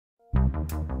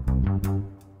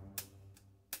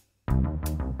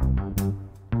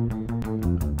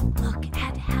Look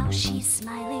at how she's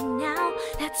smiling now,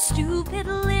 that stupid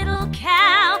little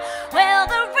cow. Well,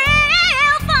 the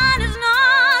real fun is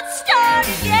not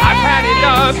started yet. I've had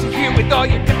enough to hear with all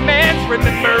your demands.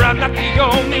 Remember, I'm not the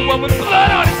only one with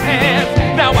blood on his hands.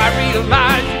 Now I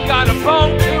realize you got a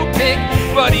bone to pick,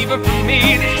 but even for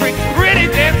me, this drink's pretty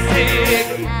damn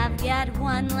sick. I've got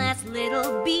one last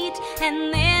little beat,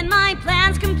 and then my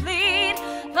plan's complete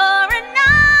for a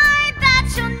night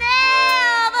that you'll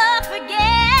never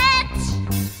forget.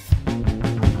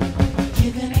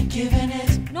 Giving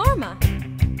it. Norma,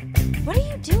 what are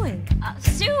you doing?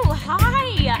 Sue,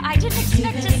 hi. I didn't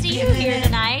expect to see you here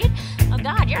tonight. Oh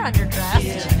God, you're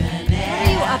underdressed. What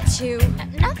are you up to?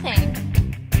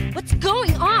 Nothing. What's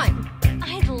going on?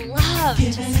 I'd love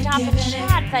to stop and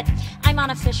chat, but I'm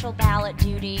on official ballot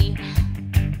duty.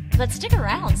 But stick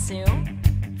around, Sue.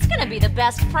 It's gonna be the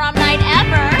best prom night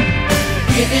ever.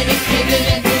 Giving it, moving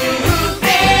and moving.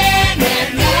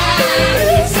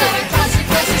 Sudden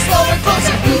consequences, slower,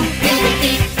 closer. Who,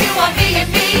 me, you want me and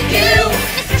me, you.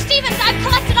 Mr. Stevens, I've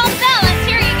collected all the ballots.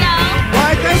 Here you go.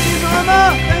 Why, thank you,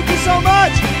 Norma. Thank you so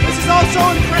much. This is all so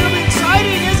incredibly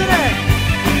exciting, isn't it?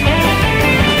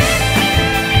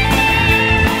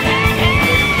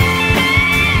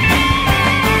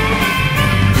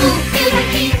 Who,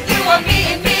 you want me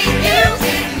and me, you.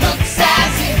 It looks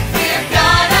as if we're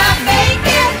gonna make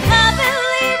it. I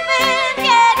believe in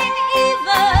getting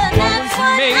even. That's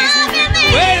what Amazing. I'm in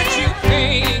Where did you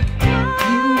think?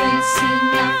 You ain't seen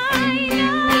nothing, you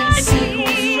ain't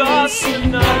seen Just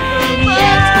another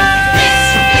yet. This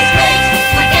is great,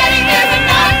 we're getting there but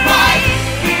not quite.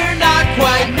 We're not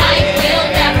quite A night we'll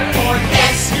never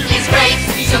forget is great,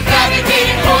 so grab your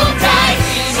date and hold tight.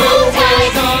 Hold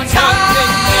tight, hold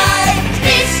tight.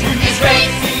 This is great,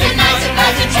 the night's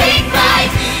about to take flight.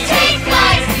 Take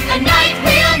flight, a night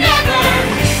we'll never,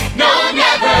 no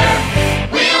never,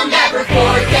 we'll never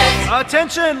forget.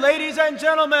 Attention, ladies and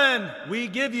gentlemen. We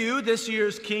give you this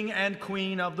year's king and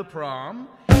queen of the prom,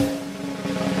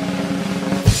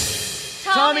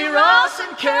 Tommy Ross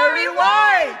and Carrie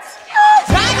White.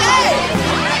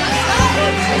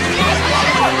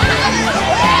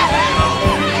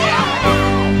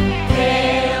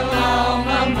 Hail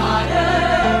Alma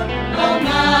Mater, oh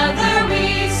Mother,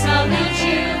 we salute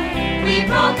you. We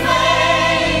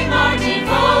proclaim our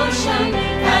devotion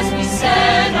as we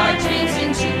set our dreams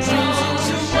into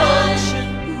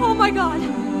motion. Oh my God!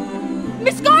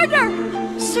 Miss Gardner!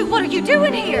 Sue, what are you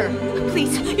doing here?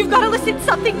 Please, you've got to listen.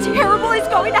 Something terrible is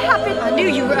going to happen. I knew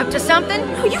you were up to something.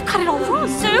 No, you got it all wrong.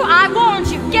 Sue, I warned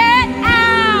you, get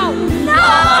out! No!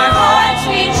 Our hearts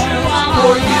beat true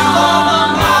for you,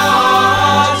 Alma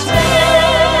Mater.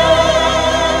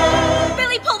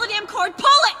 Billy, pull the damn cord.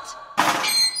 Pull it!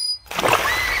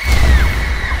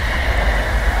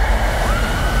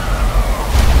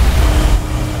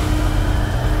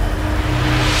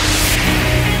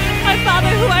 Our Father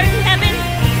who art in heaven,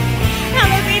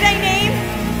 hallowed be thy name.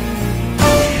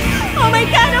 Oh my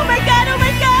God, oh my God, oh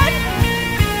my God!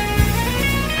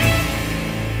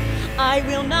 I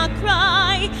will not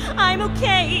cry, I'm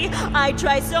okay. I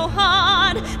try so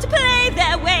hard to play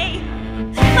that way.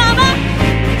 Mama,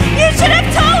 you should have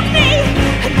told me!